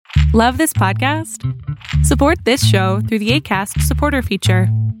Love this podcast? Support this show through the Acast supporter feature.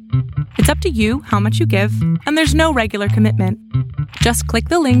 It's up to you how much you give, and there's no regular commitment. Just click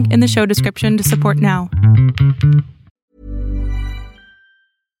the link in the show description to support now.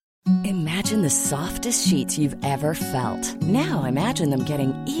 Imagine the softest sheets you've ever felt. Now imagine them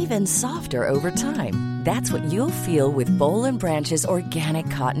getting even softer over time. That's what you'll feel with Boll & Branch's organic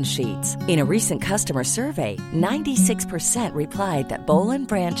cotton sheets. In a recent customer survey, 96% replied that Boll &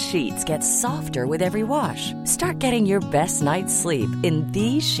 Branch sheets get softer with every wash. Start getting your best night's sleep in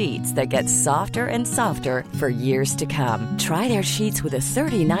these sheets that get softer and softer for years to come. Try their sheets with a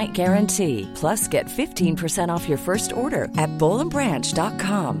 30-night guarantee. Plus, get 15% off your first order at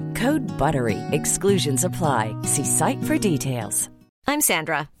bollandbranch.com. Code BUTTERY. Exclusions apply. See site for details. I'm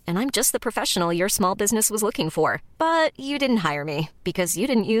Sandra, and I'm just the professional your small business was looking for. But you didn't hire me because you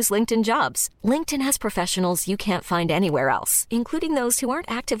didn't use LinkedIn Jobs. LinkedIn has professionals you can't find anywhere else, including those who aren't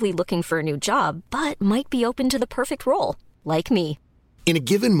actively looking for a new job, but might be open to the perfect role, like me. In a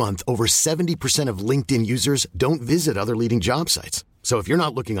given month, over 70% of LinkedIn users don't visit other leading job sites. So if you're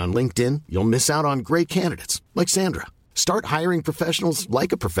not looking on LinkedIn, you'll miss out on great candidates like Sandra. Start hiring professionals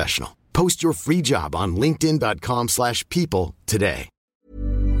like a professional. Post your free job on linkedin.com/people today.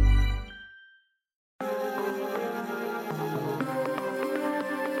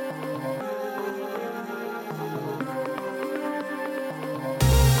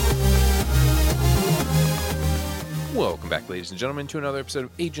 Welcome back, ladies and gentlemen, to another episode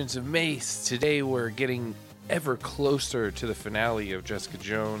of Agents of MACE. Today we're getting ever closer to the finale of Jessica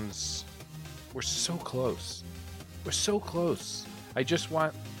Jones. We're so close. We're so close. I just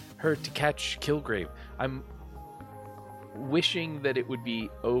want her to catch Kilgrave. I'm wishing that it would be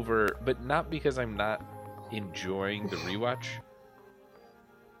over, but not because I'm not enjoying the rewatch,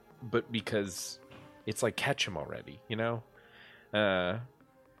 but because it's like catch him already, you know?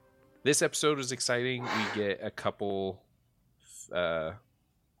 This episode was exciting. We get a couple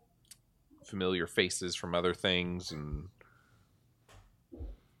familiar faces from other things, and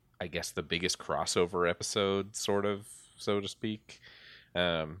I guess the biggest crossover episode, sort of, so to speak.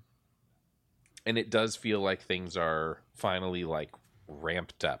 And it does feel like things are finally like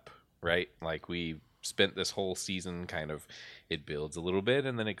ramped up, right? Like we spent this whole season kind of, it builds a little bit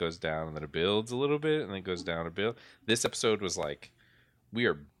and then it goes down and then it builds a little bit and then it goes down a bit. This episode was like, we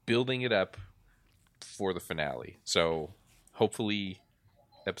are building it up for the finale. So hopefully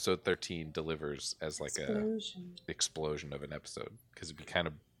episode 13 delivers as like a explosion of an episode, because it'd be kind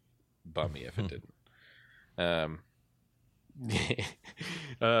of bummy if it didn't.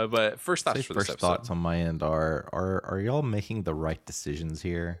 But first thoughts for this episode. First thoughts on my end are y'all making the right decisions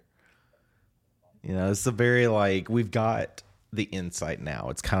here? You know, it's a very like, we've got the insight now.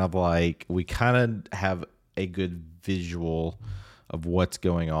 It's kind of like we kind of have a good visual of what's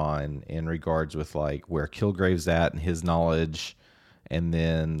going on in regards with like where Kilgrave's at and his knowledge. And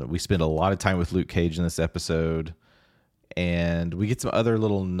then we spend a lot of time with Luke Cage in this episode, and we get some other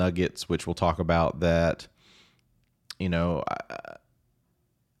little nuggets, which we'll talk about, that, you know,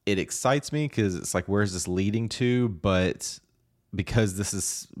 it excites me because it's like, where's this leading to? But because this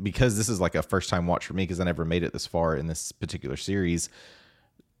is like a first time watch for me, because I never made it this far in this particular series,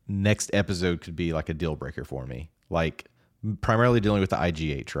 next episode could be like a deal breaker for me. Like primarily dealing with the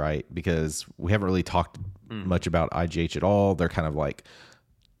IGH, right? Because we haven't really talked much about IGH at all. They're kind of like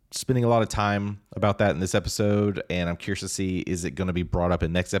spending a lot of time about that in this episode, and I'm curious to see, is it going to be brought up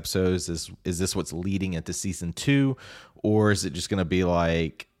in next episodes? Is this what's leading into season 2, or is it just going to be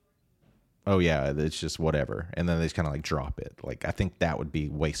like, oh yeah, it's just whatever, and then they just kind of like drop it? Like, I think that would be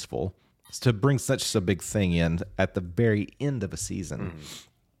wasteful to bring such a big thing in at the very end of a season.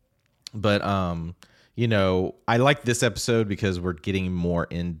 But you know, I like this episode because we're getting more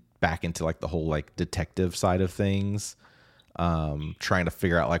back into like the whole like detective side of things. Trying to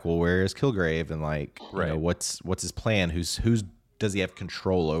figure out like, well, where is Kilgrave, and like, you know, what's his plan? Who's does he have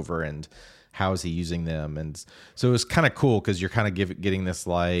control over, and how is he using them? And so it was kind of cool because you're kind of getting this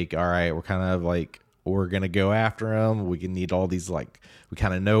like, all right, we're kind of like, we're gonna go after him. We can need all these, like, we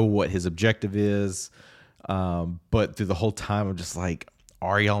kind of know what his objective is, but through the whole time, I'm just like,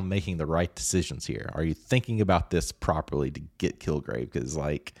 are y'all making the right decisions here? Are you thinking about this properly to get Kilgrave? Because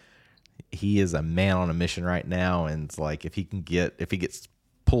like, he is a man on a mission right now, and it's like, if he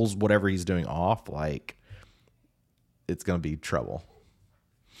pulls whatever he's doing off, like, it's gonna be trouble.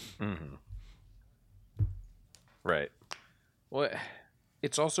 Mm-hmm. Right. Well,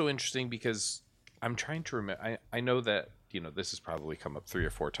 it's also interesting because I'm trying to remember. I know that, you know, this has probably come up 3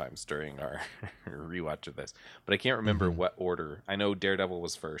 or 4 times during our rewatch of this, but I can't remember what order. I know Daredevil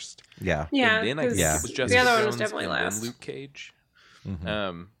was first. Yeah, and then I think it was Jessica the other one Jones was definitely and last. then Luke Cage.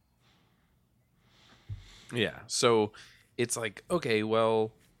 Yeah. So it's like, okay,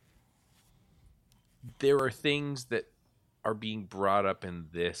 well, there are things that are being brought up in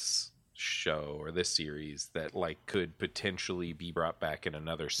this show or this series that like could potentially be brought back in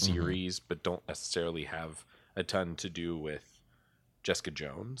another series, but don't necessarily have a ton to do with Jessica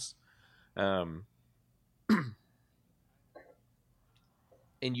Jones. And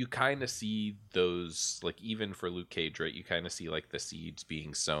you kind of see those, like, even for Luke Cage, right? You kind of see like the seeds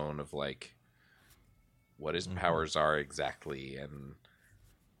being sown of like what his powers are exactly and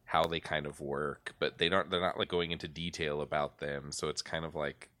how they kind of work, but they're not like going into detail about them. So it's kind of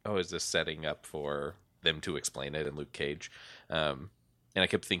like, oh, is this setting up for them to explain it in Luke Cage? And I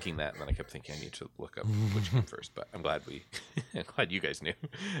kept thinking that, and then I kept thinking I need to look up which came first, but I'm glad I'm glad you guys knew.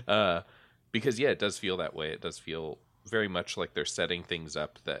 Because yeah, it does feel that way. It does feel very much like they're setting things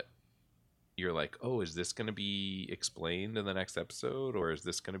up that you're like, oh, is this going to be explained in the next episode, or is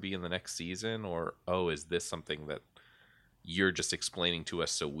this going to be in the next season, or oh, is this something that you're just explaining to us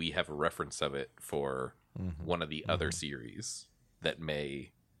so we have a reference of it for one of the other series that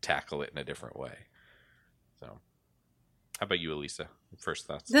may tackle it in a different way. So how about you, Elisa? First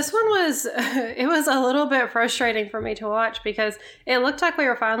thoughts? This one was, it was a little bit frustrating for me to watch because it looked like we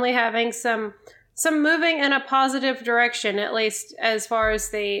were finally having some moving in a positive direction, at least as far as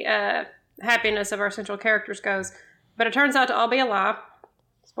the happiness of our central characters goes. But it turns out to all be a lie.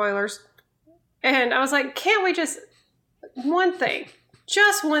 Spoilers. And I was like, can't we just...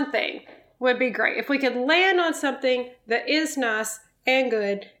 just one thing would be great. If we could land on something that is nice and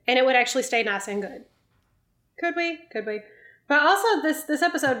good, and it would actually stay nice and good. Could we? But also this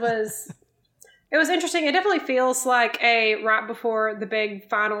episode was, it was interesting. It definitely feels like a right before the big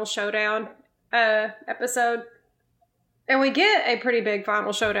final showdown episode. And we get a pretty big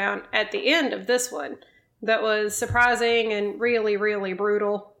final showdown at the end of this one that was surprising and really, really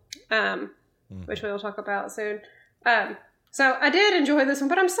brutal, which we'll talk about soon. So I did enjoy this one,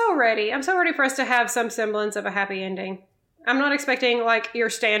 but I'm so ready. I'm so ready for us to have some semblance of a happy ending. I'm not expecting like your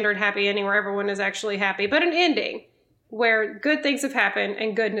standard happy ending where everyone is actually happy, but an ending where good things have happened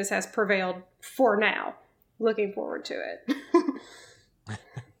and goodness has prevailed for now. Looking forward to it.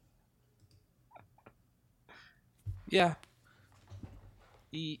 Yeah.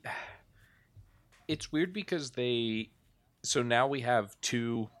 It's weird because so now we have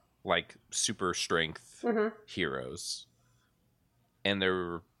two like super strength heroes, and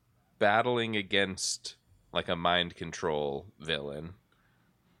they're battling against like a mind control villain,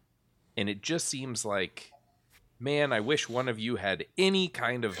 and it just seems like, man, I wish one of you had any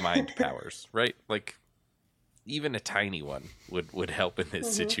kind of mind powers, right? Like even a tiny one would help in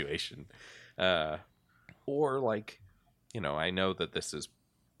this situation. Or like, I know that this is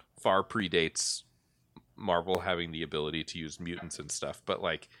far predates Marvel having the ability to use mutants and stuff, but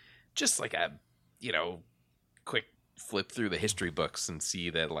like just like a quick flip through the history books and see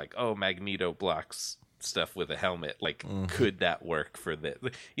that like, oh, Magneto blocks stuff with a helmet, like could that work for this?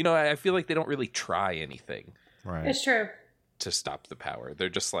 I feel like they don't really try anything, right? It's true, to stop the power. They're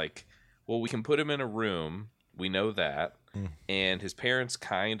just like, well, we can put him in a room, we know that, and his parents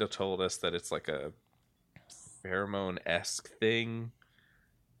kind of told us that it's like a pheromone-esque thing,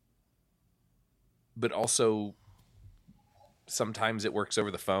 but also sometimes it works over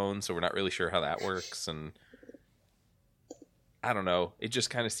the phone, so we're not really sure how that works. And I don't know, it just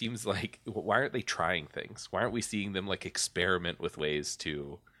kind of seems like, why aren't they trying things? Why aren't we seeing them like experiment with ways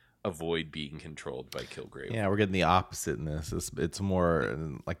to avoid being controlled by Kilgrave? Yeah, we're getting the opposite in this. It's more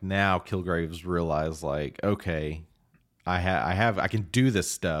like now Kilgrave's realized like, okay, I can do this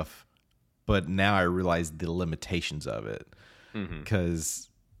stuff, but now I realize the limitations of it, because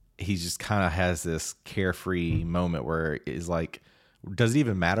he just kind of has this carefree moment where it's like, does it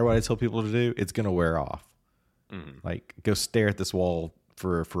even matter what I tell people to do? It's going to wear off. Like, go stare at this wall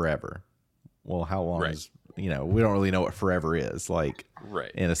for forever. Well, how long is, we don't really know what forever is, like,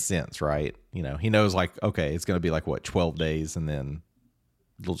 in a sense, right? He knows like, okay, it's going to be like, what, 12 days, and then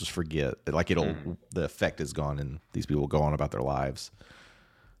they'll just forget. Like, the effect is gone, and these people go on about their lives.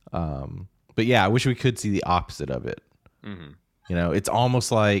 But yeah, I wish we could see the opposite of it. It's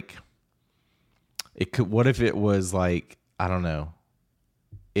almost like what if it was like, I don't know,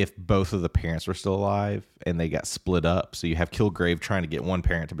 if both of the parents were still alive and they got split up. So you have Kilgrave trying to get one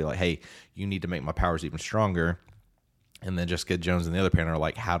parent to be like, hey, you need to make my powers even stronger. And then Jessica Jones and the other parent are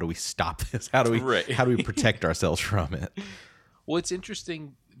like, how do we stop this? How do we protect ourselves from it? Well, it's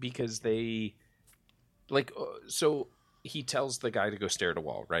interesting because they like, so he tells the guy to go stare at a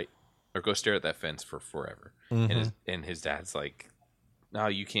wall, right? Or go stare at that fence for forever. And his dad's like, no,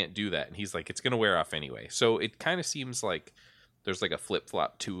 you can't do that. And he's like, it's going to wear off anyway. So it kind of seems like there's like a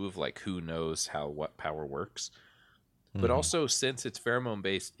flip-flop too of like who knows how what power works. But also, since it's pheromone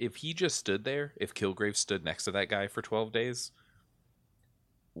based, if he just stood there, if Kilgrave stood next to that guy for 12 days,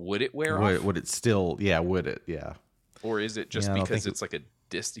 would it wear off? Would it still? Yeah, would it? Yeah. Or is it just because it's like a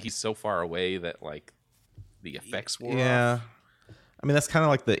he's so far away that like the effects wore off? I mean, that's kind of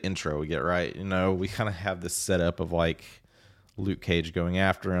like the intro we get, right? You know, we kind of have this setup of like Luke Cage going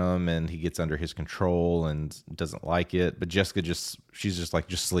after him, and he gets under his control and doesn't like it. But Jessica she's just like,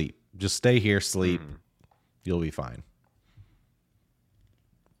 just sleep, just stay here, sleep, you'll be fine.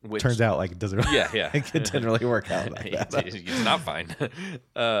 Which turns out like it doesn't. Really, it didn't really work out like that. It's not fine.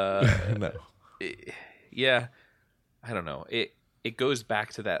 No. I don't know. It goes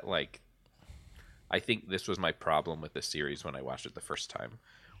back to that like. I think this was my problem with the series when I watched it the first time,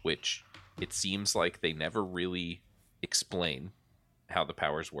 which it seems like they never really explain how the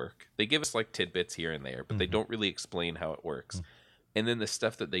powers work. They give us like tidbits here and there, but they don't really explain how it works. And then the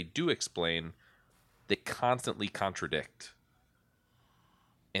stuff that they do explain, they constantly contradict.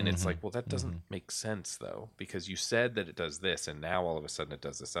 And it's like, well, that doesn't make sense though, because you said that it does this, and now all of a sudden it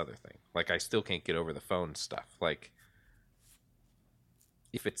does this other thing. Like, I still can't get over the phone stuff. Like,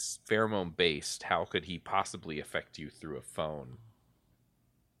 if it's pheromone based, how could he possibly affect you through a phone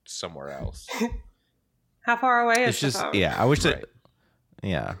somewhere else? How far away is the phone? Yeah, I wish that.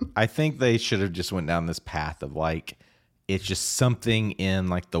 Yeah, I think they should have just went down this path of like, it's just something in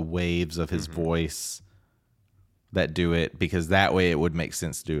like the waves of his voice that do it, because that way it would make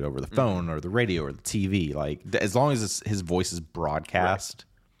sense to do it over the phone or the radio or the TV. Like, as long as his voice is broadcast.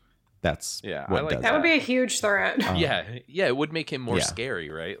 That's what does that would be a huge threat. It would make him more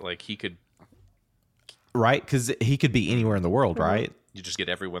scary, right? Like he could, right? Because he could be anywhere in the world, right? You just get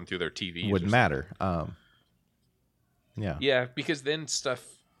everyone through their TV. Wouldn't matter. Because then stuff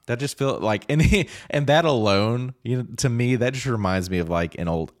that just feel like and that alone, you know, to me that just reminds me of like an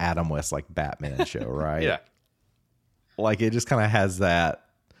old Adam West like Batman show, right? Yeah, like it just kind of has that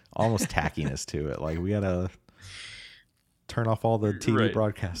almost tackiness to it. Like we gotta turn off all the TV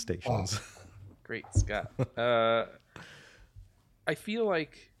broadcast stations. Oh, great, Scott. I feel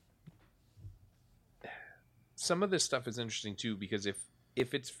like some of this stuff is interesting too, because if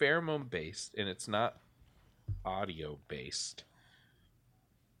it's pheromone based and it's not audio based,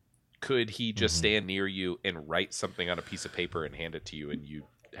 could he just stand near you and write something on a piece of paper and hand it to you, and you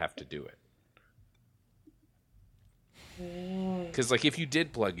have to do it? Because like if you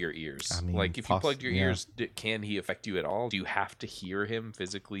did plug your ears, I mean, like if you plugged your ears, can he affect you at all? Do you have to hear him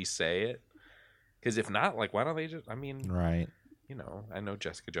physically say it? Because if not, like why don't they just? I mean, right? You know, I know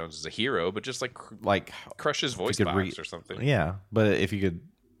Jessica Jones is a hero, but just like crush his voice box or something. Yeah, but if you could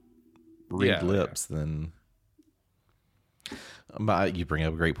read lips, then. But you bring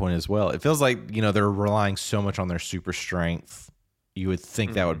up a great point as well. It feels like, you know, they're relying so much on their super strength. You would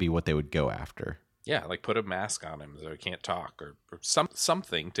think that would be what they would go after. Yeah, like put a mask on him so he can't talk, or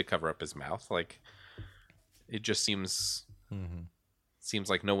something to cover up his mouth. Like it just seems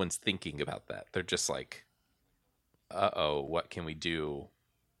like no one's thinking about that. They're just like, what can we do?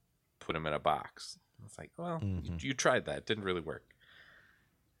 Put him in a box. It's like, well, you tried that. It didn't really work.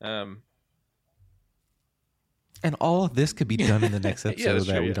 And all of this could be done in the next episode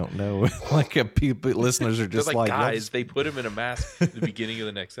we don't know. Like listeners are just like guys, they put him in a mask at the beginning of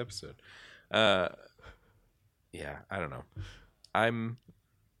the next episode. I don't know.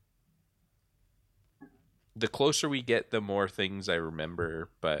 The closer we get, the more things I remember,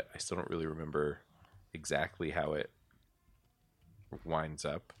 but I still don't really remember exactly how it winds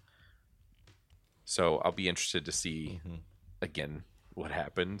up. So I'll be interested to see again what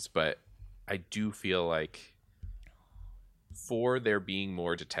happens, but I do feel like for there being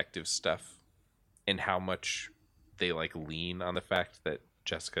more detective stuff and how much they like lean on the fact that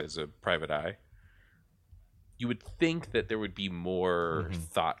Jessica is a private eye, you would think that there would be more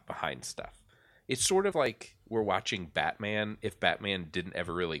thought behind stuff. It's sort of like we're watching Batman if Batman didn't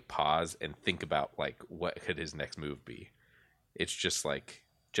ever really pause and think about like what could his next move be. It's just like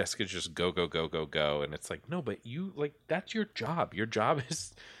Jessica's just go, and it's like, no, but you like that's your job. Your job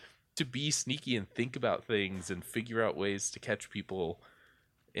is to be sneaky and think about things and figure out ways to catch people,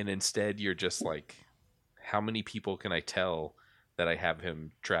 and instead you're just like, how many people can I tell that I have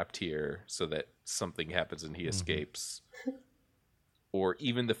him trapped here so that something happens and he escapes? Or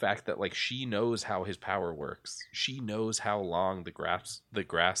even the fact that like she knows how his power works. She knows how long the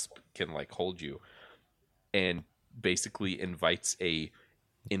grasp can like hold you, and basically invites a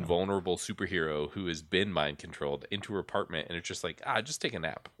invulnerable superhero who has been mind controlled into her apartment, and it's just like, just take a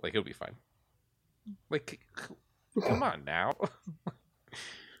nap, like it'll be fine. Like, come on now.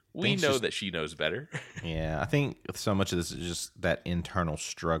 We know that she knows better. Yeah, I think so much of this is just that internal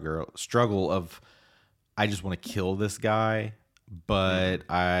struggle of, I just want to kill this guy, but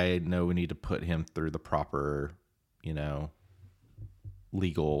I know we need to put him through the proper,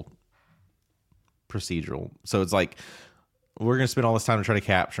 legal procedural. So it's like, we're going to spend all this time to try to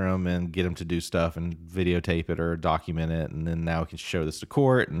capture him and get him to do stuff and videotape it or document it. And then now we can show this to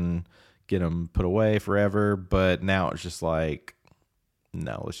court and get him put away forever. But now it's just like,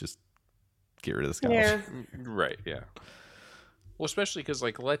 no, let's just get rid of this guy. Yeah. Right, yeah. Well, especially because,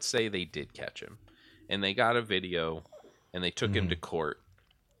 like, let's say they did catch him and they got a video and they took him to court.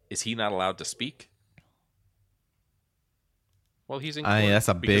 Is he not allowed to speak? Well, he's in court. That's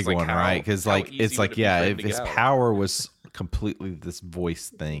a big one, right? Because, like, it's like, yeah, if his power was completely this voice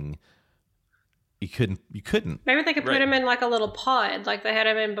thing, you couldn't. Maybe they could put him in like a little pod, like they had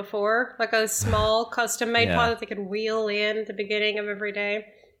him in before, like a small custom-made pod that they could wheel in at the beginning of every day.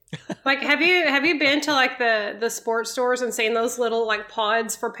 Like, have you been to like the sports stores and seen those little like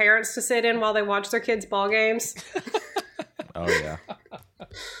pods for parents to sit in while they watch their kids' ball games? Oh yeah.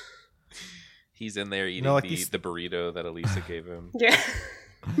 He's in there eating the burrito that Elisa gave him. Yeah.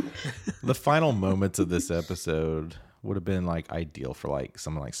 The final moments of this episode would have been like ideal for like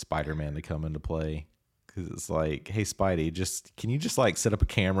someone like Spider-Man to come into play, because it's like, hey Spidey, can you just like set up a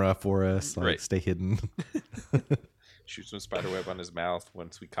camera for us, like stay hidden. Shoot some spiderweb on his mouth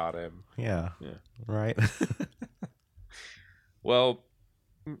once we caught him. Yeah. Right. Well,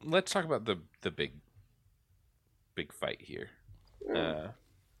 let's talk about the big fight here.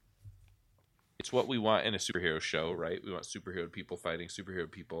 It's what we want in a superhero show, right? We want superhero people fighting superhero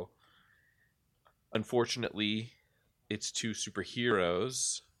people. Unfortunately, it's two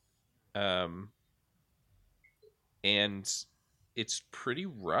superheroes. And it's pretty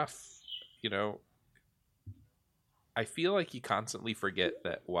rough, I feel like you constantly forget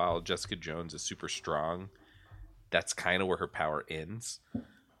that while Jessica Jones is super strong, that's kind of where her power ends.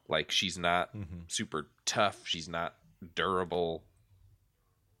 Like, she's not super tough. She's not durable.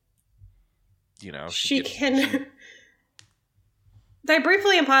 She can... They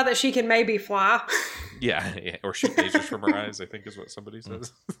briefly imply that she can maybe fly. Yeah, or shoot lasers from her eyes, I think is what somebody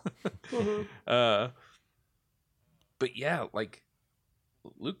says. But yeah, like,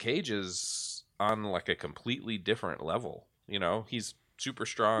 Luke Cage is on like a completely different level. He's super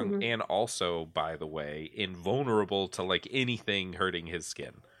strong and also, by the way, invulnerable to like anything hurting his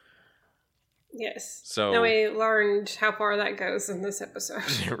skin. Yes. So now we learned how far that goes in this episode.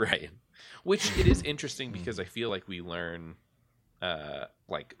 Right. Which it is interesting because I feel like we learn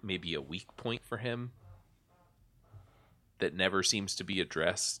like maybe a weak point for him that never seems to be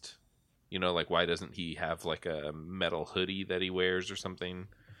addressed. Like, why doesn't he have like a metal hoodie that he wears or something?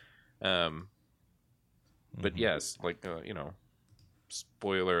 But yes, like,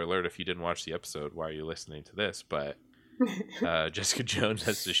 spoiler alert if you didn't watch the episode, why are you listening to this? But Jessica Jones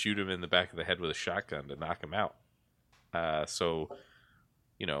has to shoot him in the back of the head with a shotgun to knock him out. So,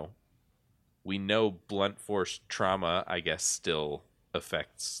 we know blunt force trauma, I guess, still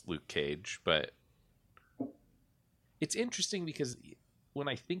affects Luke Cage, but it's interesting because when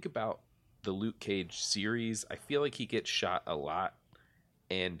I think about the Luke Cage series, I feel like he gets shot a lot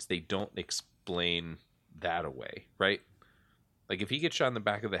and they don't explain that away, right? Like, if he gets shot in the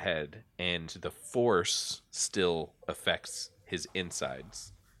back of the head and the force still affects his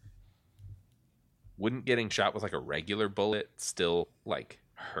insides, wouldn't getting shot with like a regular bullet still like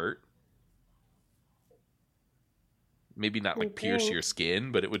hurt? Maybe not like pierce your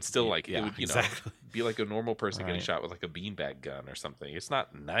skin, but it would still like, it would, be like a normal person getting shot with like a beanbag gun or something. It's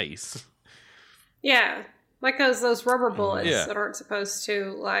not nice. Yeah. Like those rubber bullets that aren't supposed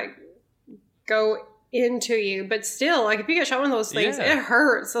to like go into you, but still, like, if you get shot with one of those things, it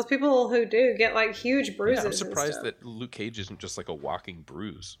hurts. Those people who do get like huge bruises. I'm surprised that Luke Cage isn't just like a walking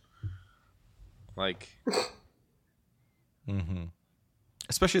bruise. Like,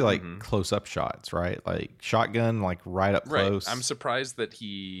 especially like close up shots, right? Like shotgun, like right up close. I'm surprised that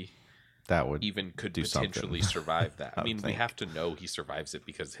that would even could potentially survive that. I mean, we have to know he survives it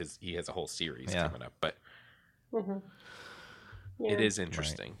because he has a whole series coming up, but it is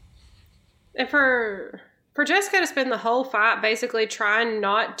interesting. And for Jessica to spend the whole fight basically trying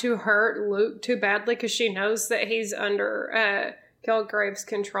not to hurt Luke too badly because she knows that he's under Kilgrave's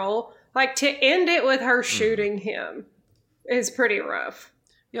control, like, to end it with her shooting him is pretty rough.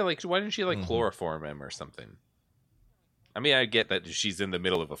 Yeah, like, why didn't she like chloroform him or something? I mean, I get that she's in the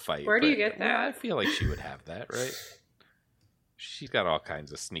middle of a fight. Where do you get that? I feel like she would have that, right? She's got all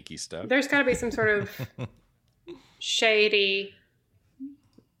kinds of sneaky stuff. There's got to be some sort of shady,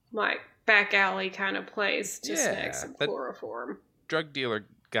 like, back alley kind of place to snag some chloroform. Drug dealer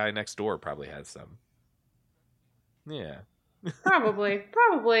guy next door probably has some. Yeah. Probably.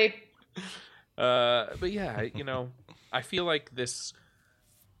 But yeah, I feel like this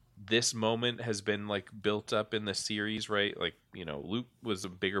moment has been like built up in the series, right? Like, Luke was a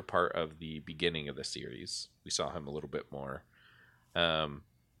bigger part of the beginning of the series. We saw him a little bit more. Then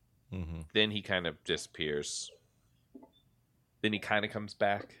he kind of disappears. Then he kind of comes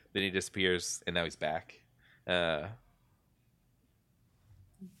back. Then he disappears, and now he's back.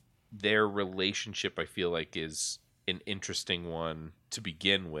 Their relationship, I feel like, is an interesting one to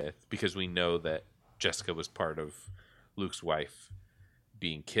begin with, because we know that Jessica was part of Luke's wife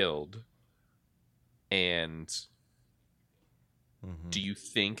being killed. And do you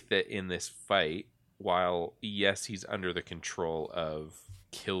think that in this fight, while yes, he's under the control of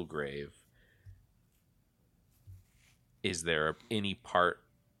Kilgrave, is there any part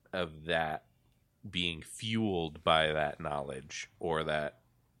of that being fueled by that knowledge or that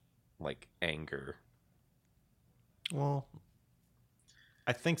like anger? Well,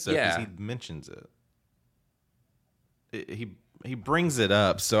 I think so, because he mentions it. He brings it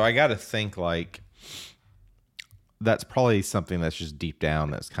up, so I got to think like that's probably something that's just deep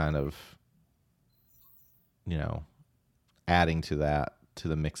down that's kind of, adding to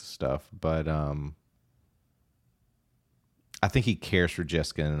the mix of stuff. But I think he cares for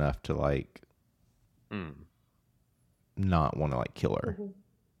Jessica enough to like not want to like kill her.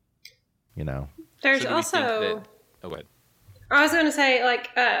 There's So do we also. think that... Oh, go ahead. I was going to say, like,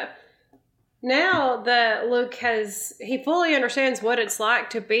 now that Luke he fully understands what it's like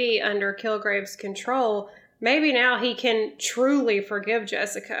to be under Kilgrave's control, maybe now he can truly forgive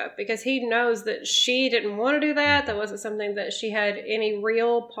Jessica, because he knows that she didn't want to do that. That wasn't something that she had any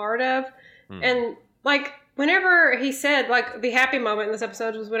real part of. And, like, whenever he said, like, the happy moment in this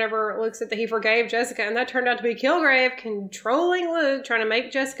episode was whenever Luke said that he forgave Jessica, and that turned out to be Kilgrave controlling Luke, trying to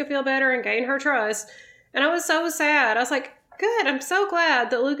make Jessica feel better and gain her trust. And I was so sad. I was like, good, I'm so glad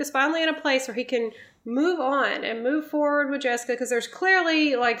that Luke is finally in a place where he can move on and move forward with Jessica, because there's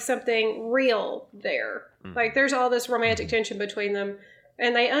clearly, like, something real there. Like, there's all this romantic tension between them,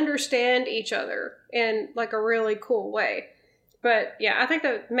 and they understand each other in, like, a really cool way. But, yeah, I think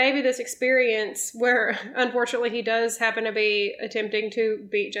that maybe this experience where, unfortunately, he does happen to be attempting to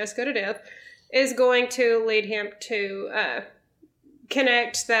beat Jessica to death is going to lead him to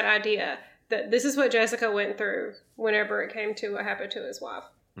connect that idea that this is what Jessica went through whenever it came to what happened to his wife.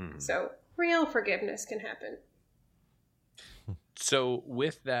 So real forgiveness can happen. So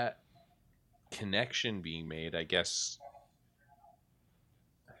with that connection being made, I guess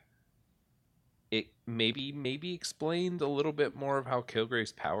it maybe explained a little bit more of how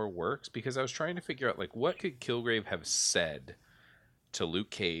Kilgrave's power works, because I was trying to figure out, like, what could Kilgrave have said to Luke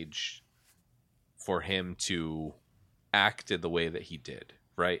Cage for him to act in the way that he did,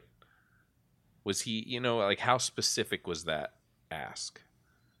 right? Was he, like, how specific was that ask?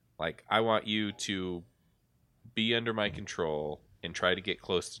 Like, I want you to be under my control and try to get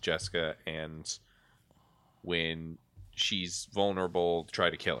close to Jessica, and when she's vulnerable, try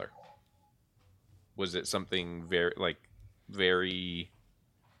to kill her. Was it something very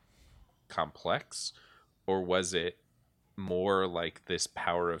complex, or was it more like this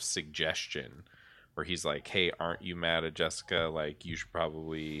power of suggestion where he's like, hey, aren't you mad at Jessica? Like, you should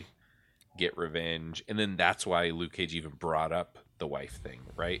probably get revenge. And then that's why Luke Cage even brought up the wife thing,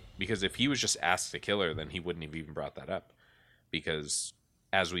 right? Because if he was just asked to kill her, then he wouldn't have even brought that up. Because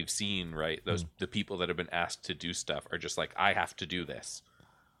as we've seen, right, the people that have been asked to do stuff are just like, I have to do this.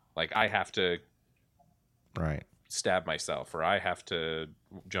 Like, I have to stab myself, or I have to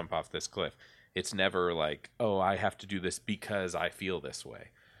jump off this cliff. It's never like, oh, I have to do this because I feel this way.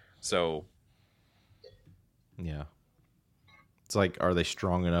 So yeah, it's like, are they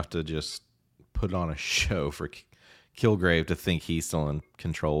strong enough to just put on a show for Kilgrave to think he's still in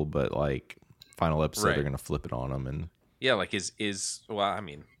control, but like final episode they're gonna flip it on him? And yeah, like well, I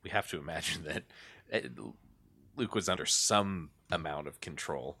mean, we have to imagine that Luke was under some amount of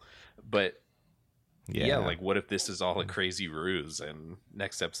control, but yeah, like, what if this is all a crazy ruse, and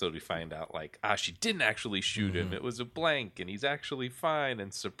next episode we find out, like, she didn't actually shoot him, it was a blank, and he's actually fine,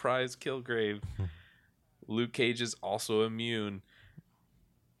 and surprise Kilgrave, Luke Cage is also immune.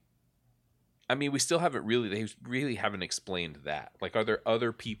 I mean, they really haven't explained that. Like, are there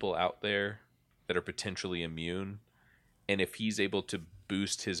other people out there that are potentially immune? And if he's able to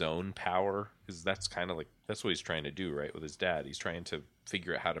boost his own power, because that's kind of like, that's what he's trying to do, right, with his dad. He's trying to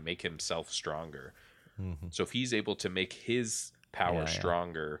figure out how to make himself stronger. So if he's able to make his power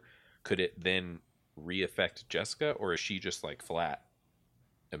stronger, could it then re-affect Jessica, or is she just like flat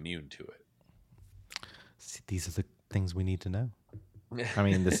immune to it? See, these are the things we need to know. I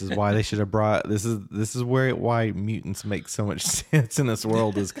mean, this is why they should have brought this is why mutants make so much sense in this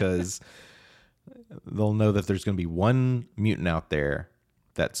world, is because they'll know that there's going to be one mutant out there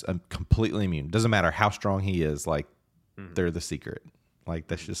that's completely immune. Doesn't matter how strong he is, like they're the secret. Like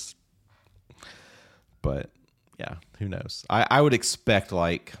that's just. But yeah, who knows? I would expect,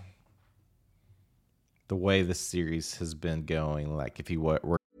 like, the way this series has been going, like if he were.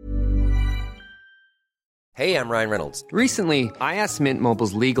 Hey, I'm Ryan Reynolds. Recently, I asked Mint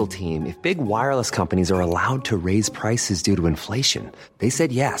Mobile's legal team if big wireless companies are allowed to raise prices due to inflation. They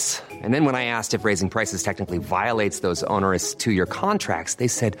said yes. And then when I asked if raising prices technically violates those onerous 2-year contracts, they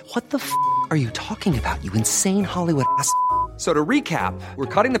said, "What the f*** are you talking about, you insane Hollywood ass?" So to recap, we're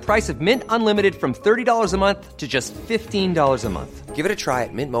cutting the price of Mint Unlimited from $30 a month to just $15 a month. Give it a try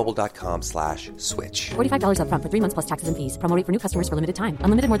at mintmobile.com/switch. $45 up front for 3 months plus taxes and fees. Promo rate for new customers for limited time.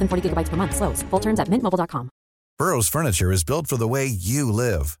 Unlimited more than 40 gigabytes per month. Slows full terms at mintmobile.com. Burrow's furniture is built for the way you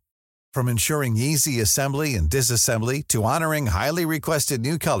live. From ensuring easy assembly and disassembly to honoring highly requested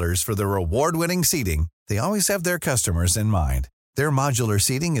new colors for their award-winning seating, they always have their customers in mind. Their modular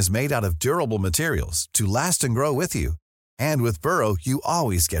seating is made out of durable materials to last and grow with you. And with Burrow, you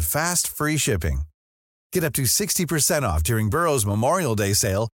always get fast, free shipping. Get up to 60% off during Burrow's Memorial Day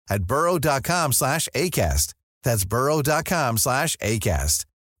sale at burrow.com/ACAST. That's burrow.com/ACAST.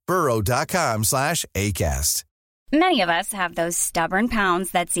 burrow.com/ACAST. Many of us have those stubborn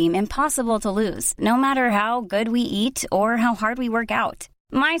pounds that seem impossible to lose, no matter how good we eat or how hard we work out.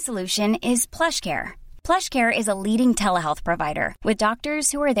 My solution is PlushCare. PlushCare is a leading telehealth provider with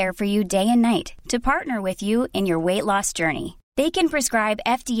doctors who are there for you day and night to partner with you in your weight loss journey. They can prescribe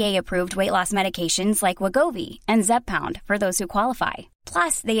FDA-approved weight loss medications like Wegovy and Zepbound for those who qualify.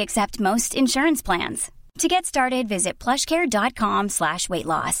 Plus, they accept most insurance plans. To get started, visit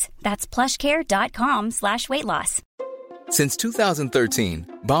plushcare.com/weightloss. That's plushcare.com/weightloss. Since 2013,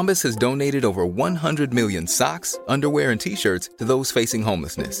 Bombas has donated over 100 million socks, underwear, and T-shirts to those facing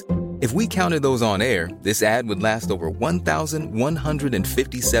homelessness. If we counted those on air, this ad would last over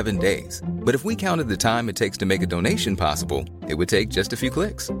 1,157 days. But if we counted the time it takes to make a donation possible, it would take just a few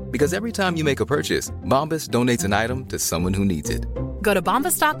clicks. Because every time you make a purchase, Bombas donates an item to someone who needs it. Go to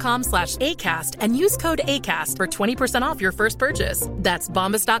bombas.com/ACAST and use code ACAST for 20% off your first purchase. That's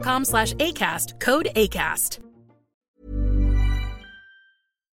bombas.com/ACAST, code ACAST.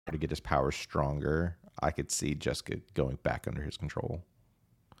 To get his powers stronger, I could see Jessica going back under his control.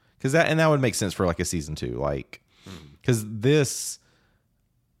 That would make sense for like a season 2, like, because this,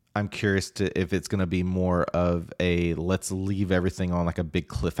 I'm curious if it's going to be more of a let's leave everything on like a big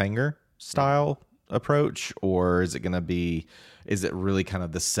cliffhanger style approach, or is it really kind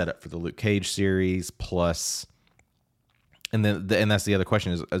of the setup for the Luke Cage series plus, and that's the other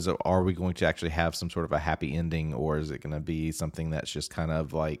question is are we going to actually have some sort of a happy ending, or is it going to be something that's just kind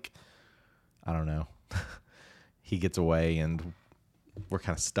of like, I don't know, he gets away and we're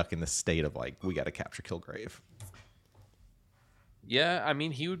kind of stuck in this state of like, we got to capture Kilgrave. Yeah, I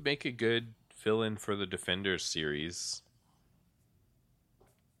mean, he would make a good fill-in for the Defenders series.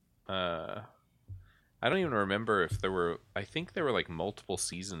 I don't even remember if I think there were like multiple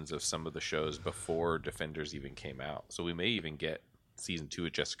seasons of some of the shows before Defenders even came out. So we may even get season 2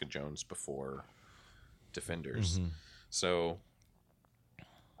 of Jessica Jones before Defenders. Mm-hmm. So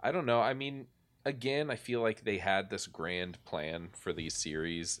I don't know. I mean, again, I feel like they had this grand plan for these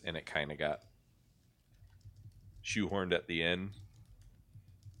series and it kind of got shoehorned at the end,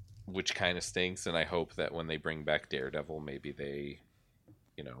 which kind of stinks. And I hope that when they bring back Daredevil, maybe they,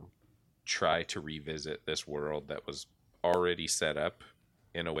 try to revisit this world that was already set up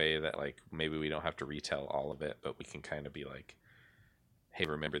in a way that like maybe we don't have to retell all of it, but we can kind of be like, hey,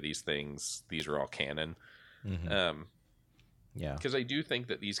 remember these things, these are all canon. Mm-hmm. Yeah, because I do think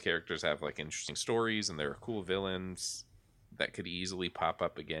that these characters have like interesting stories and there are cool villains that could easily pop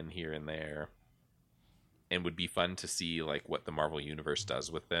up again here and there and would be fun to see like what the Marvel Universe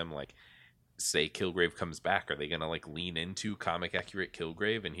does with them. Like, say Kilgrave comes back, are they gonna like lean into comic accurate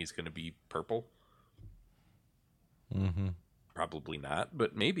Kilgrave and he's gonna be purple? Mm-hmm. Probably not,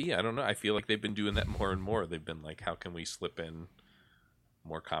 but maybe. I don't know. I feel like they've been doing that more and more. They've been like, how can we slip in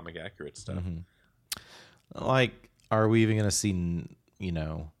more comic accurate stuff? Mm-hmm. Like, are we even gonna see,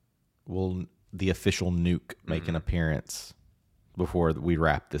 will the official Nuke make an appearance before we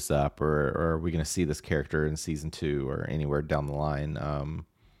wrap this up, or are we gonna see this character in season 2 or anywhere down the line?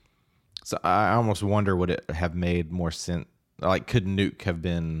 So I almost wonder, would it have made more sense? Like, could Nuke have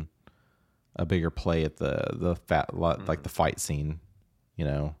been a bigger play at the like the fight scene,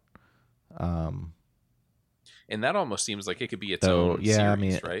 And that almost seems like it could be its own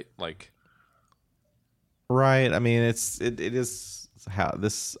series, right? Like, right. I mean, it is how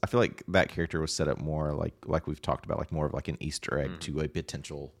this, I feel like that character was set up more like we've talked about, like more of like an Easter egg to a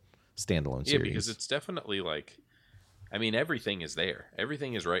potential standalone series. Yeah, because it's definitely like, I mean, everything is there.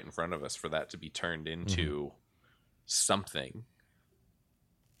 Everything is right in front of us for that to be turned into something.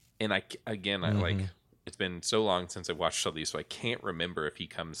 And I like, it's been so long since I watched all these, so I can't remember if he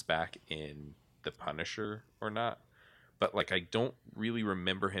comes back in The Punisher or not. But like, I don't really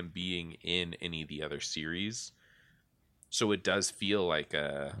remember him being in any of the other series. So it does feel like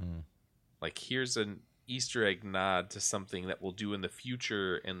like here's an Easter egg nod to something that we'll do in the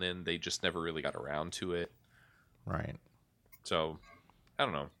future, and then they just never really got around to it. Right. So I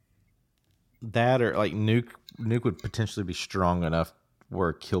don't know. That or like Nuke would potentially be strong enough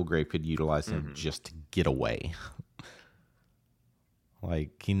where Kilgrave could utilize him just to get away.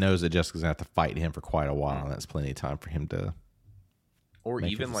 Like he knows that Jessica's gonna have to fight him for quite a while, and that's plenty of time for him to, or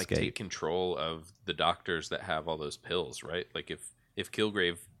even like take control of the doctors that have all those pills, right? Like if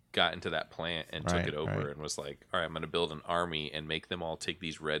Kilgrave got into that plant and took it over and was like, all right, I'm gonna build an army and make them all take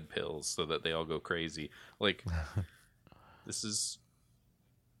these red pills so that they all go crazy. Like this is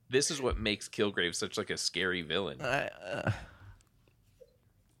what makes Kilgrave such like a scary villain. That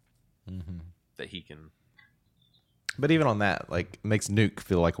he can. But even on that, like, makes Nuke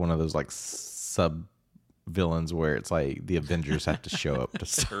feel like one of those like sub villains where it's like the Avengers have to show up to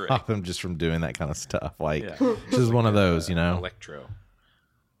stop him just from doing that kind of stuff. Like, this is one of those, you know. Electro,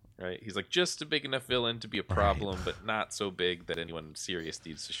 right? He's like just a big enough villain to be a problem, but not so big that anyone serious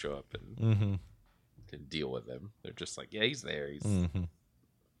needs to show up and deal with him. They're just like, yeah, he's there. He's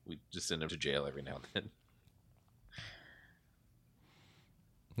we just send him to jail every now and then.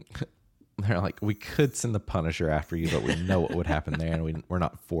 They're like, we could send the Punisher after you, but we know what would happen there, and we're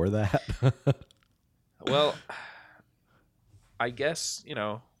not for that. Well, I guess, you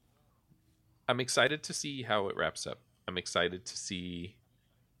know, I'm excited to see how it wraps up. I'm excited to see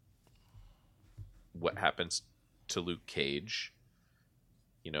what happens to Luke Cage.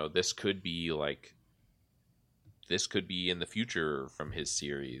 You know, this could be in the future from his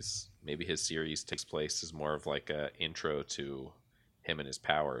series. Maybe his series takes place as more of like a intro to him and his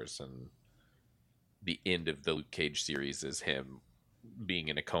powers, and the end of the Luke Cage series is him being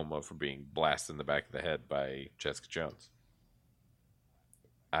in a coma for being blasted in the back of the head by Jessica Jones.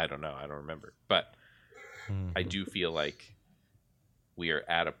 I don't know. I don't remember. But I do feel like we are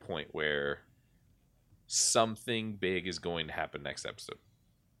at a point where something big is going to happen next episode.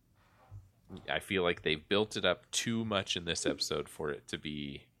 I feel like they've built it up too much in this episode for it to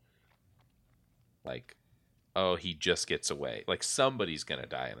be like, oh, he just gets away. Like somebody's going to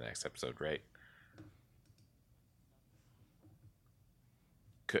die in the next episode, right?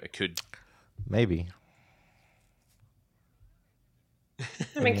 Could maybe.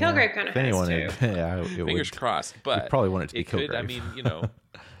 I mean, Kilgrave kind of has to. Yeah, fingers crossed. But probably want it to be Kilgrave. I mean, you know,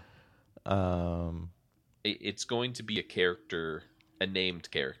 it's going to be a character, a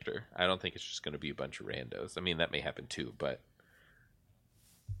named character. I don't think it's just going to be a bunch of randos. I mean, that may happen too, but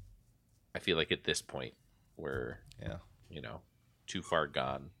I feel like at this point we're, you know, too far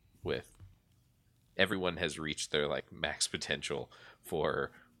gone with. Everyone has reached their like max potential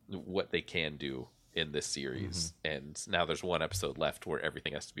for what they can do in this series, and now there's one episode left where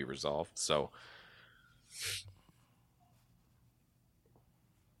everything has to be resolved. So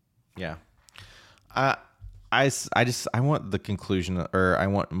yeah, I want the conclusion, or I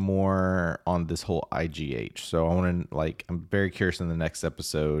want more on this whole IGH. So I want to, like, I'm very curious in the next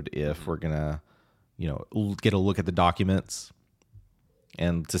episode if we're gonna, you know, get a look at the documents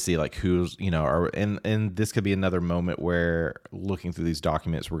and to see like who's, you know, and this could be another moment where looking through these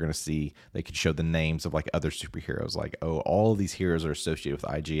documents, we're going to see, they could show the names of like other superheroes. Like, oh, all of these heroes are associated with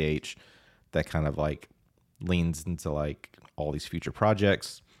IGH. That kind of like leans into like all these future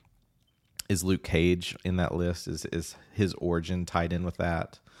projects. Is Luke Cage in that list? Is his origin tied in with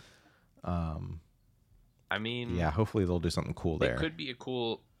that? I mean, yeah, hopefully they'll do something cool there. It could be a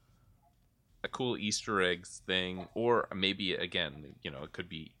cool Easter eggs thing, or maybe again, you know, it could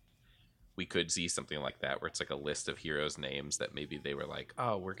be, we could see something like that where it's like a list of heroes' names that maybe they were like,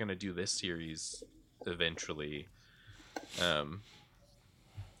 oh, we're gonna do this series eventually,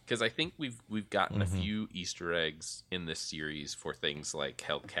 because I think we've gotten a few Easter eggs in this series for things like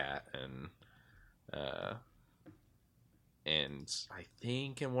Hellcat and I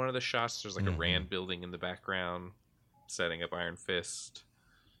think in one of the shots there's like a Rand building in the background setting up Iron Fist.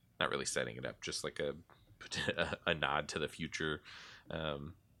 Not really setting it up, just like a nod to the future.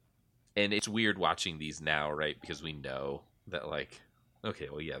 And it's weird watching these now, right? Because we know that, like, okay,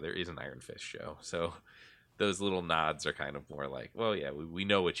 well, yeah, there is an Iron Fist show. So those little nods are kind of more like, well, yeah, we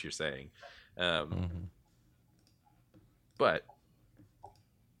know what you're saying. But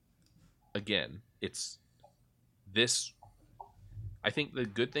again, it's this. I think the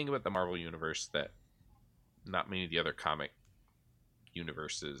good thing about the Marvel Universe that not many of the other comic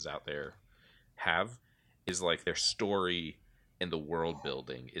universes out there have is like their story and the world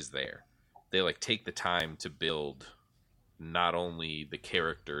building is there. They like take the time to build not only the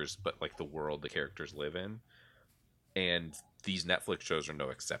characters but like the world the characters live in, and these Netflix shows are no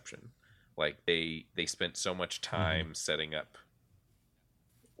exception. Like they spent so much time setting up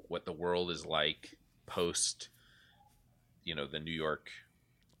what the world is like post, you know, the New York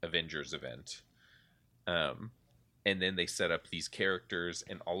Avengers event, and then they set up these characters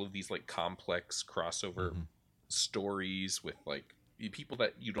and all of these like complex crossover stories with like people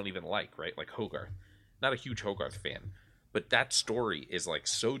that you don't even like, right? Like Hogarth. Not a huge Hogarth fan, but that story is like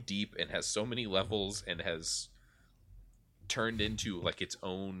so deep and has so many levels and has turned into like its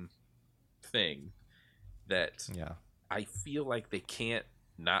own thing that I feel like they can't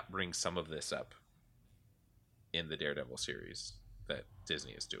not bring some of this up in the Daredevil series that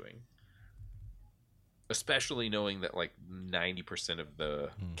Disney is doing. Especially knowing that like 90% of the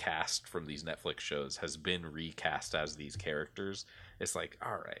cast from these Netflix shows has been recast as these characters. It's like,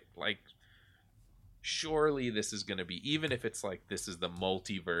 all right, like surely this is going to be, even if it's like this is the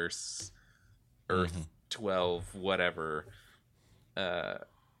multiverse, Earth 12, whatever.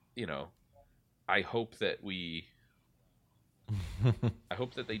 You know, I hope that I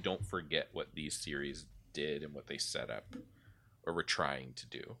hope that they don't forget what these series did and what they set up or were trying to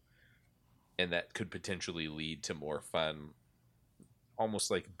do. And that could potentially lead to more fun, almost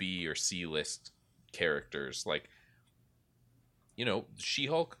like B or C list characters. Like, you know,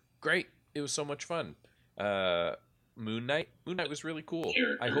 She-Hulk, great. It was so much fun. Moon Knight was really cool.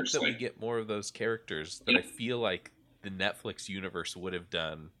 I hope that we get more of those characters that I feel like the Netflix universe would have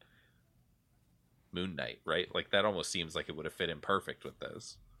done Moon Knight, right? Like that almost seems like it would have fit in perfect with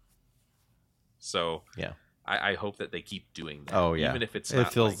those. So yeah, I hope that they keep doing that. Oh yeah, even if it's not,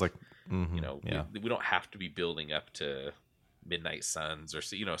 it feels like you know, we don't have to be building up to Midnight Suns or,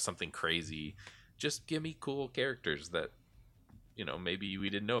 you know, something crazy. Just give me cool characters that, you know, maybe we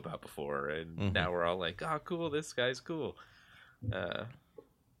didn't know about before, and now we're all like, oh, cool, this guy's cool. And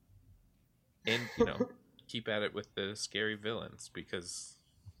you know, keep at it with the scary villains because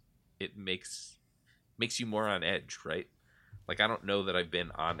it makes you more on edge, right? Like I don't know that I've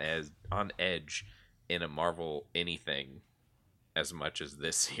been on edge in a Marvel anything as much as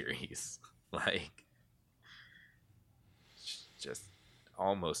this series. Like just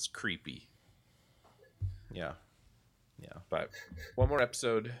almost creepy. Yeah. But one more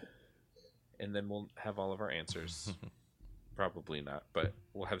episode and then we'll have all of our answers. Probably not, but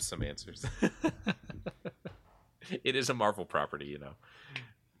we'll have some answers. It is a Marvel property, you know.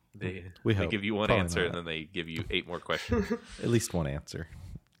 They give you one Probably answer not. and then they give you 8 more questions. At least one answer.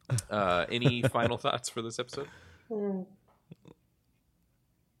 Any final thoughts for this episode?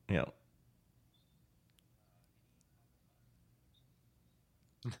 Yeah.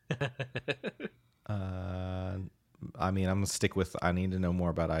 I mean, I'm gonna stick with I need to know more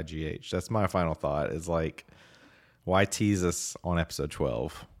about IGH. That's my final thought. Is like, why tease us on episode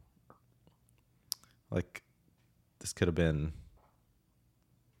 12? Like, this could have been,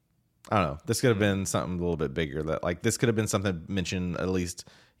 I don't know. This could have been something a little bit bigger. That like this could have been something mentioned at least,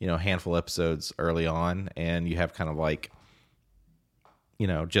 you know, a handful of episodes early on, and you have kind of like, you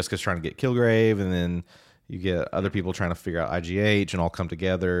know, Jessica's trying to get Kilgrave, and then you get other people trying to figure out IGH, and all come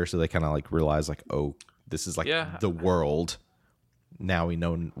together, so they kind of like realize like, oh, this is like the world. Now we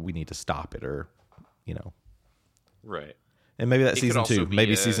know we need to stop it, or, you know, right. And maybe that season 2,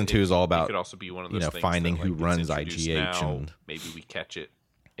 maybe season 2 is all about, it could also be one of those things finding that, who like, runs gets introduced IGH, now. and Maybe we catch it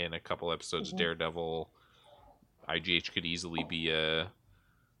in a couple episodes of Daredevil. IGH could easily be a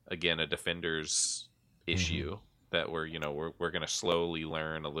Defenders issue that we're going to slowly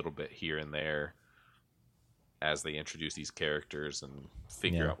learn a little bit here and there as they introduce these characters and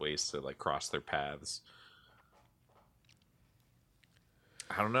figure out ways to like cross their paths.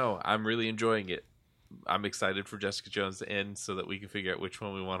 I don't know. I'm really enjoying it. I'm excited for Jessica Jones to end so that we can figure out which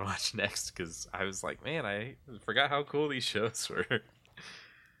one we want to watch next, because I was like, man, I forgot how cool these shows were.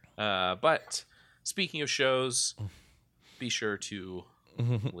 But speaking of shows, be sure to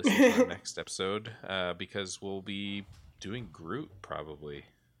listen to the next episode because we'll be doing Groot probably.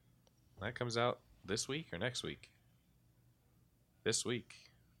 That comes out this week or next week? This week.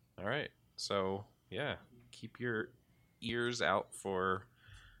 All right. So, yeah, keep your ears out for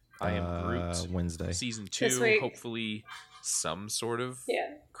I Am Groot Wednesday. Season 2. Hopefully some sort of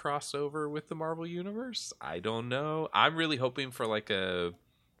crossover with the Marvel Universe. I don't know. I'm really hoping for like a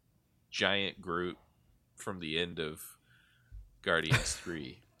giant Groot from the end of Guardians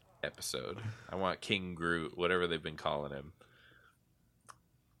 3. episode. I want King Groot, whatever they've been calling him.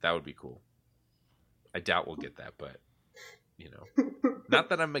 That would be cool. I doubt we'll get that, but not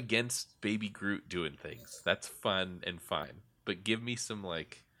that I'm against Baby Groot doing things. That's fun and fine. But give me some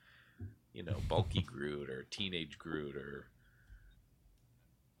bulky Groot or teenage Groot or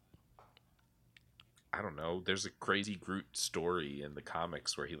I don't know. There's a crazy Groot story in the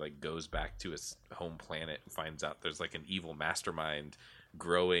comics where he goes back to his home planet and finds out there's an evil mastermind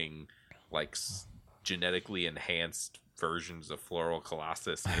growing genetically enhanced versions of Floral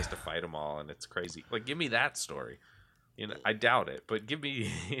Colossus, and he has to fight them all, and it's crazy. Give me that story. I doubt it, but give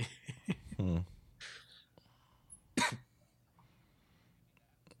me.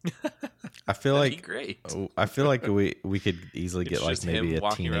 I feel like great. I feel like we could easily get maybe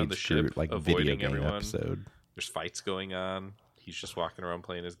a teenage Groot video game everyone. episode. There's fights going on. He's just walking around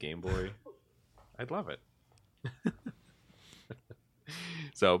playing his Game Boy. I'd love it.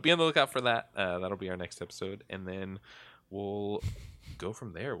 So be on the lookout for that. That'll be our next episode, and then we'll go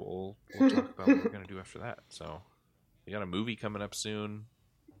from there. We'll talk about what we're gonna do after that. So we got a movie coming up soon.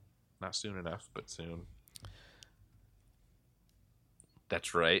 Not soon enough, but soon.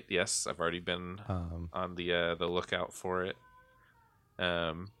 That's right. Yes, I've already been on the lookout for it.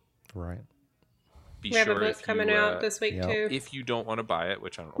 Right. We have a book coming out this week too. If you don't want to buy it,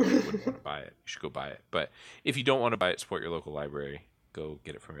 which I don't know if you wouldn't want to buy it, you should go buy it. But if you don't want to buy it, support your local library. Go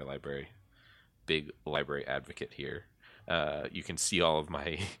get it from your library. Big library advocate here. You can see all of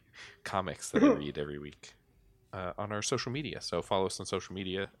my comics that I read every week on our social media. So follow us on social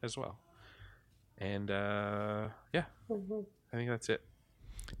media as well. And I think that's it.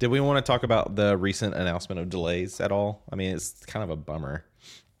 Did we want to talk about the recent announcement of delays at all? I mean, it's kind of a bummer.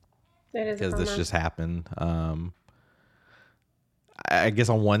 It is because this just happened. I guess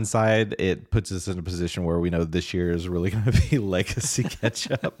on one side, it puts us in a position where we know this year is really going to be legacy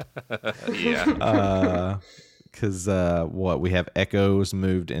catch up. Yeah. Because we have Echoes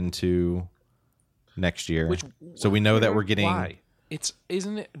moved into next year, so we know that we're getting. Why?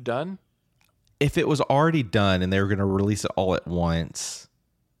 Isn't it done? If it was already done and they were going to release it all at once,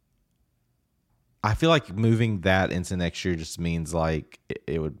 I feel like moving that into next year just means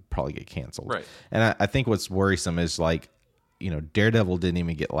it would probably get canceled. Right. And I think what's worrisome is Daredevil didn't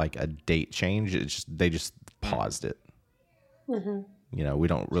even get a date change. They just paused it. Mm-hmm. We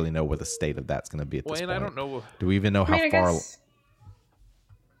don't really know what the state of that's going to be at this point. I don't know. Do we even know how far?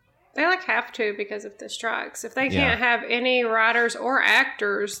 They have to because of the strikes. If they can't have any writers or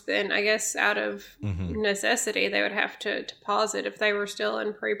actors, then I guess out of necessity, they would have to pause it if they were still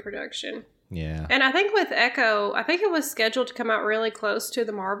in pre-production. Yeah. And I think with Echo, I think it was scheduled to come out really close to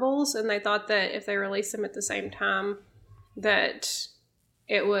the Marvels, and they thought that if they released them at the same time, that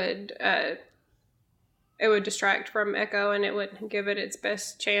it would distract from Echo and it would give it its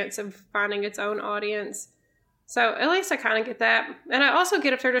best chance of finding its own audience. So at least I kind of get that. And I also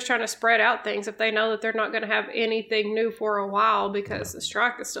get if they're just trying to spread out things, if they know that they're not going to have anything new for a while because the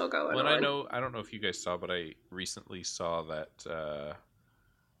strike is still going on. I don't know if you guys saw, but I recently saw that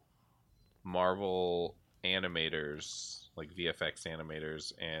Marvel animators, VFX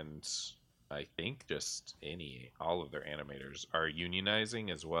animators, and I think just all of their animators are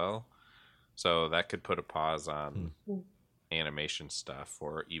unionizing as well. So that could put a pause on animation stuff,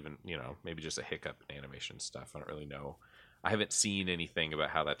 or even, maybe just a hiccup in animation stuff. I don't really know. I haven't seen anything about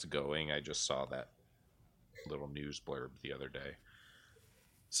how that's going. I just saw that little news blurb the other day.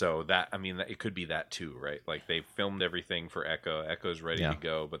 So it could be that too, right? They filmed everything for Echo. Echo's ready to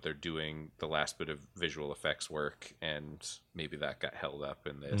go, but they're doing the last bit of visual effects work, and maybe that got held up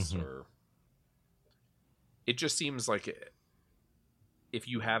in this, or it just seems like if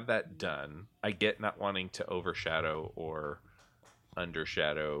you have that done, I get not wanting to overshadow or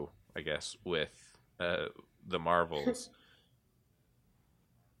undershadow, I guess, with the Marvels.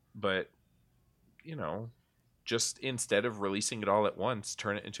 But, just instead of releasing it all at once,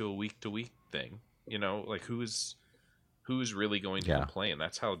 turn it into a week-to-week thing. Who's really going to complain?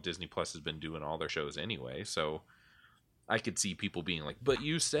 That's how Disney Plus has been doing all their shows anyway. So I could see people being like, but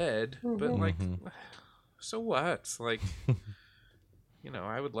you said, but so what?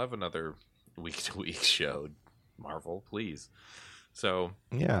 I would love another week-to-week show, Marvel, please. So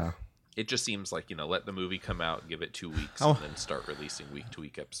yeah, it just seems like, let the movie come out, give it 2 weeks, and then start releasing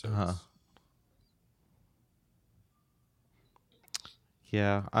week-to-week episodes.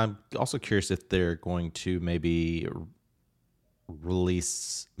 Yeah, I'm also curious if they're going to maybe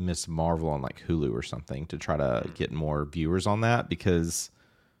release Miss Marvel on Hulu or something to try to get more viewers on that, because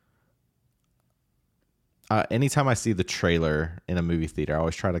anytime I see the trailer in a movie theater, I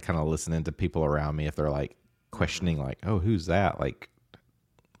always try to kind of listen into people around me if they're questioning oh, who's that?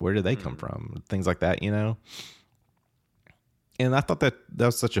 Where did they come from? Things like that, you know? And I thought that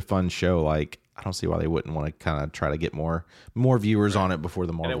was such a fun show. Like, I don't see why they wouldn't want to kind of try to get more viewers on it before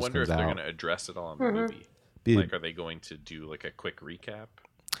the Marvels comes out. And I wonder if they're going to address it all in the movie. Like, are they going to do like a quick recap?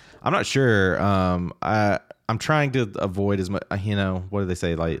 I'm not sure. I'm trying to avoid as much. You know, what do they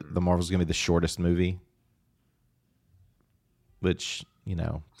say? Like, the Marvel's going to be the shortest movie, which, you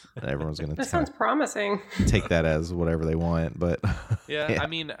know, everyone's going to. That sounds promising. Take that as whatever they want, but yeah, I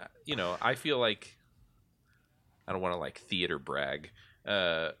mean, you know, I feel like I don't want to like theater brag,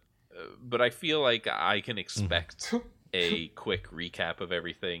 but I feel like I can expect a quick recap of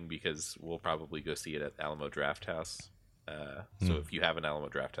everything because we'll probably go see it at Alamo Drafthouse. So if you have an Alamo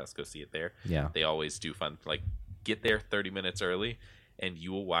Drafthouse, go see it there. Yeah, they always do fun. Like, get there 30 minutes early, and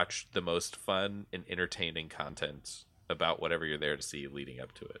you will watch the most fun and entertaining content about whatever you're there to see leading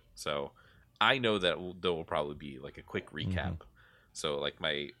up to it. So I know that there will probably be like a quick recap. So like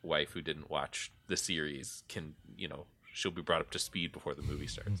my wife who didn't watch the series can, you know, she'll be brought up to speed before the movie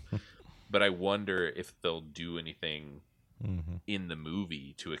starts. But I wonder if they'll do anything in the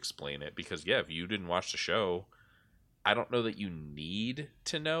movie to explain it, because if you didn't watch the show, I don't know that you need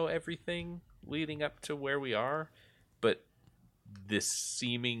to know everything leading up to where we are, but this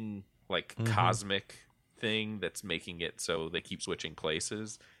seeming like cosmic thing that's making it so they keep switching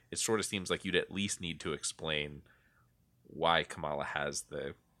places, it sort of seems like you'd at least need to explain why Kamala has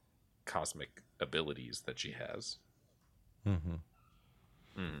the cosmic abilities that she has. I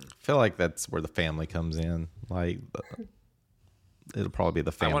feel like that's where the family comes in. Like, it'll probably be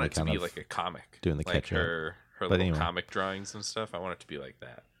the family. I want it to be like a comic, doing the like catch up. her little comic drawings and stuff. I want it to be like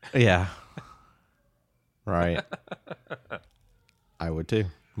that. Yeah. Right. I would too.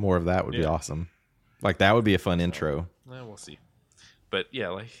 More of that would be awesome. Like, that would be a fun intro. We'll see. But yeah,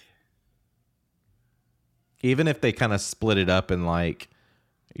 like, even if they kind of split it up and like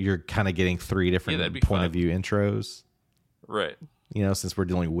you're kind of getting 3 different point of view intros. Right. You know, since we're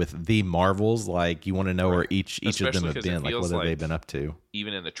dealing with the Marvels, like, you want to know where each of them have been, like, what have they been up to.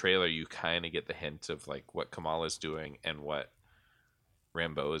 Even in the trailer, you kind of get the hint of like what Kamala's doing and what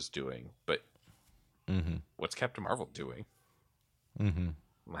Rambeau is doing, but what's Captain Marvel doing?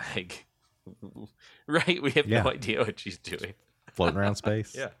 Like, right? We have no idea what she's doing. Floating around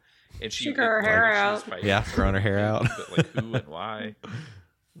space. Yeah, and she grew her hair out. Yeah, growing her hair out. But like, who and why?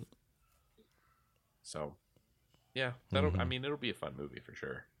 So. Yeah, I mean, it'll be a fun movie for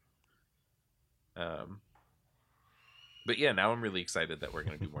sure. But yeah, now I'm really excited that we're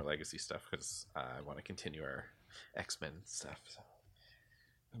going to do more legacy stuff because I want to continue our X-Men stuff. So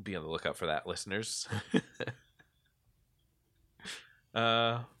be on the lookout for that, listeners.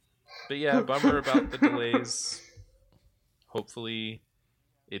 But yeah, bummer about the delays. Hopefully,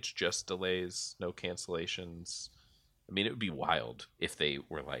 it's just delays, no cancellations. I mean, it would be wild if they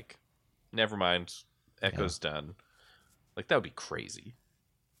were like, never mind. Echo's done. Like, that would be crazy.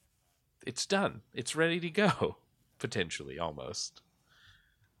 It's done. It's ready to go. Potentially, almost.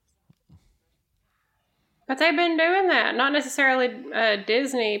 But they've been doing that. Not necessarily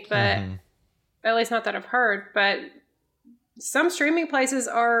Disney, but at least not that I've heard. But some streaming places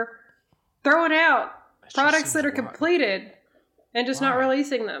are throwing out products that are completed and just not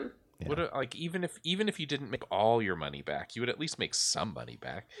releasing them. Yeah. Like, even if you didn't make all your money back, you would at least make some money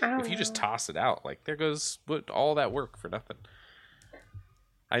back. If you just toss it out, like, there goes all that work for nothing.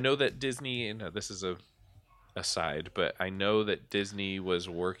 I know that Disney, and this is a aside, but I know that Disney was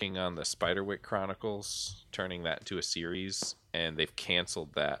working on the Spiderwick Chronicles, turning that into a series, and they've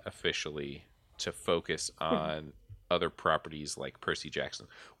canceled that officially to focus on other properties like Percy Jackson,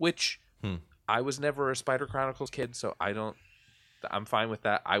 which I was never a Spider Chronicles kid, so I'm fine with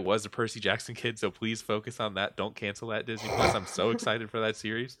that. I was a Percy Jackson kid, so please focus on that. Don't cancel that, Disney Plus. I'm so excited for that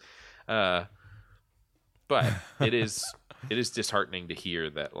series. But it is disheartening to hear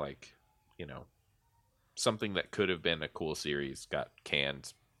that, like, you know, something that could have been a cool series got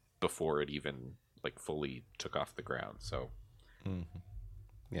canned before it even like fully took off the ground. So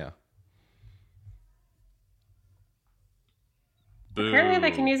yeah. Boo. Apparently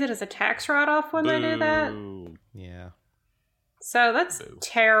they can use it as a tax write-off when they do that. Yeah. So that's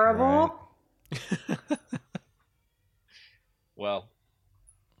terrible. Right. Well,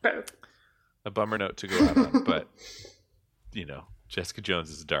 Boo. a bummer note to go out on, but, you know, Jessica Jones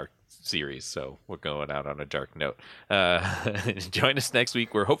is a dark series, so we're going out on a dark note. Join us next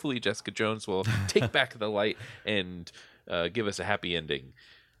week where hopefully Jessica Jones will take back the light and give us a happy ending.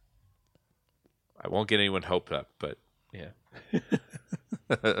 I won't get anyone hoped up, but yeah.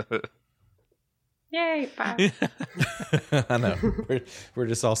 Yay, bye. I know. We're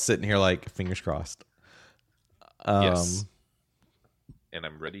just all sitting here like fingers crossed. Yes. and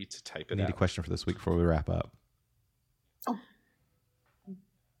I'm ready to type it Need out. a question for this week before we wrap up. Oh.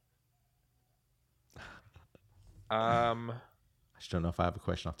 I just don't know if I have a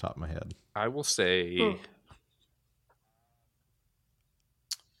question off the top of my head. I will say...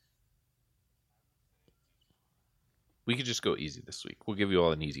 We could just go easy this week. We'll give you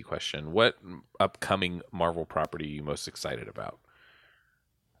all an easy question. What upcoming Marvel property are you most excited about?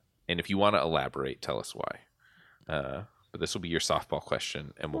 And if you want to elaborate, tell us why. But this will be your softball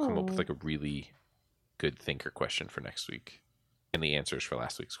question, and we'll come up with like a really good thinker question for next week, and the answers for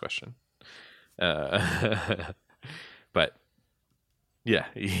last week's question. But yeah,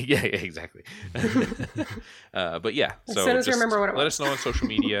 exactly. But yeah, as so soon as just remember what it let was. us know on social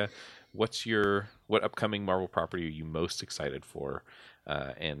media. What upcoming Marvel property are you most excited for?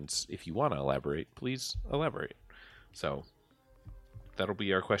 And if you want to elaborate, please elaborate. So that'll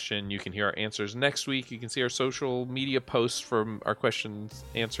be our question. You can hear our answers next week. You can see our social media posts from our questions,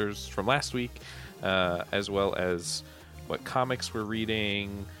 answers from last week, as well as what comics we're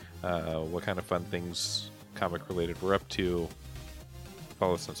reading, what kind of fun things comic related we're up to.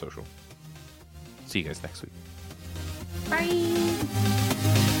 Follow us on social. See you guys next week. Bye.